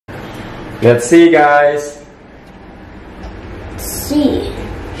Let's see, guys. See.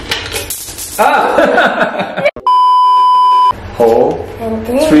 Ah! Hold. And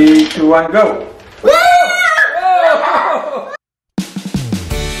then 3, 2, 1, go. Whoa!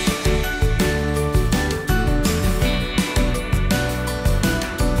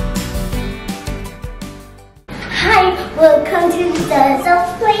 Hi, welcome to the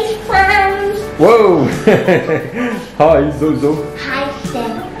Play Fun. Whoa! Hi, Zozo. Hi,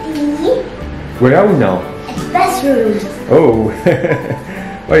 Daddy. Where are we now? At the bathroom. Oh,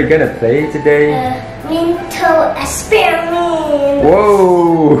 what are you gonna play today? Mental experiment.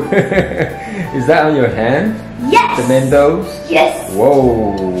 Whoa! Is that on your hand? Yes. The Mentos? Yes.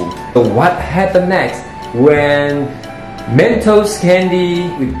 Whoa! So what happened next when Mentos candy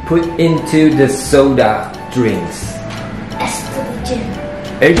we put into the soda drinks? Explosion.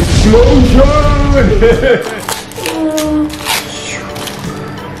 Explosion!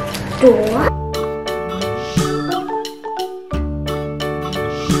 Door.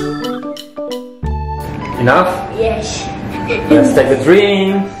 Enough? Yes. Let's take the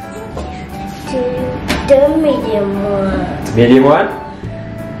drink. To the medium one. Medium one?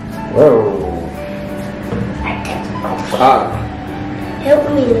 Whoa! Ah. Help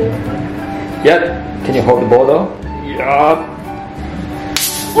me. Yep. Can you hold the bottle? Yup.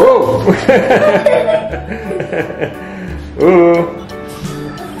 Whoa! Ooh.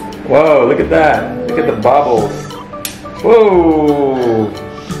 Whoa, look at that. Look at the bubbles. Whoa!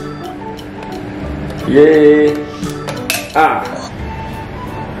 Yay! Ah!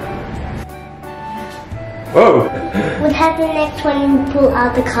 Whoa! What happens next when you pull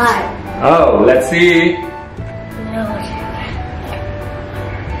out the card? Oh, let's see. No.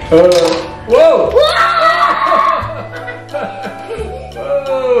 Whoa! Whoa!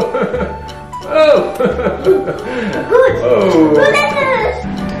 Whoa! Good. Whoa! Good letters.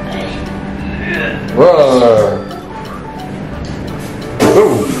 Whoa!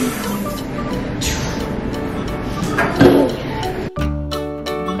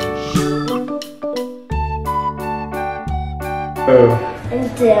 Whoa! And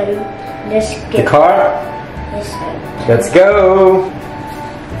then let's The get car? this one. Let's go!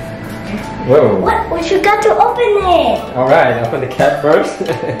 Whoa! What? We should got to open it. Alright, open the cap first.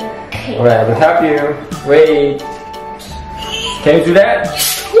 Okay. Alright, I will help you. Wait. Can you do that?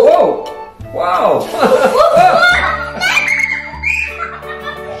 Whoa! Wow!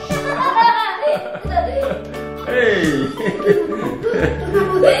 Hey!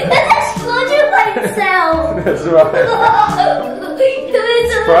 That exploded by itself. That's right.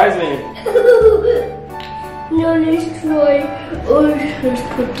 Surprise me. No, let's try. Oh, let's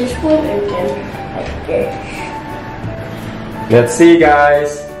put this one and then like this. Let's see, guys.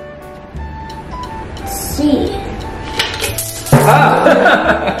 See.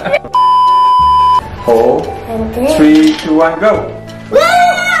 Ah! Hold. And then 3, 2, 1, go.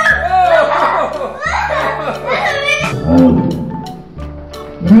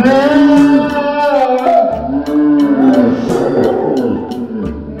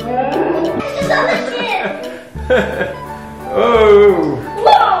 Oh!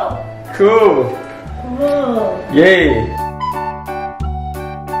 Whoa! Cool! Whoa! Yay!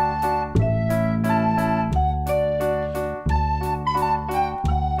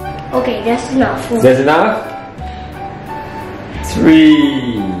 Okay, that's enough. That's enough?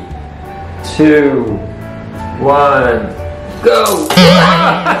 3, 2, 1, go!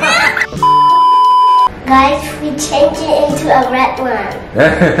 Guys, we changed it into a red one.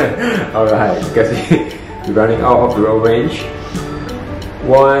 Alright, because we're running out of the orange.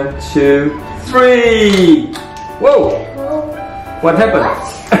 1, 2, 3! Whoa! What happened?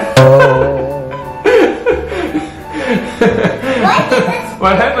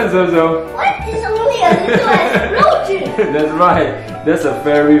 What happened, Zozo? What is only a little explosion? That's right. That's a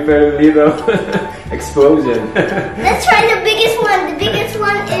very, very little explosion. Let's try the biggest one. The biggest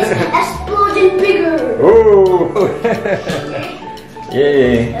one is explosion bigger. Oh!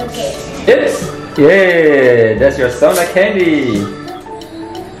 Yay! Okay. It's yay! That's your soda candy.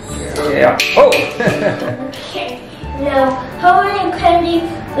 Yeah. Oh! Okay. Now, how many candy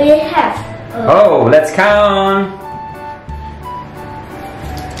we have? Oh, let's count.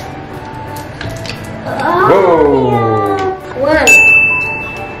 Whoa! 1,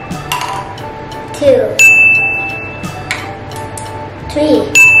 2, 3,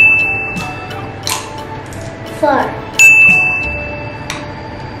 4,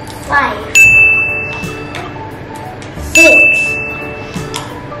 5, 6,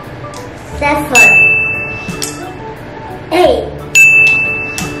 7, 8,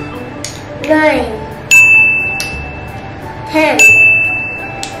 9, 10,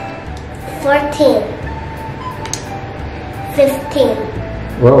 14. 15.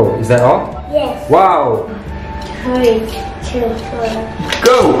 Whoa, is that all? Yes. Wow! 3, 2, 1.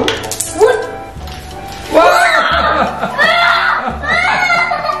 Go! What?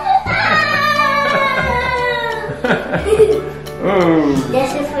 Oh.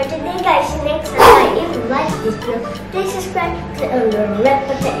 That's it for today, guys. Next time, if you like this video, please subscribe, click on the red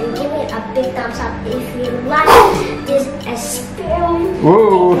button, and give me a big thumbs up if you like this experiment.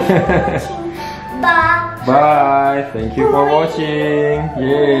 Whoa. Bye. Bye. Thank you for watching.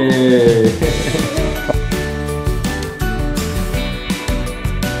 Yay.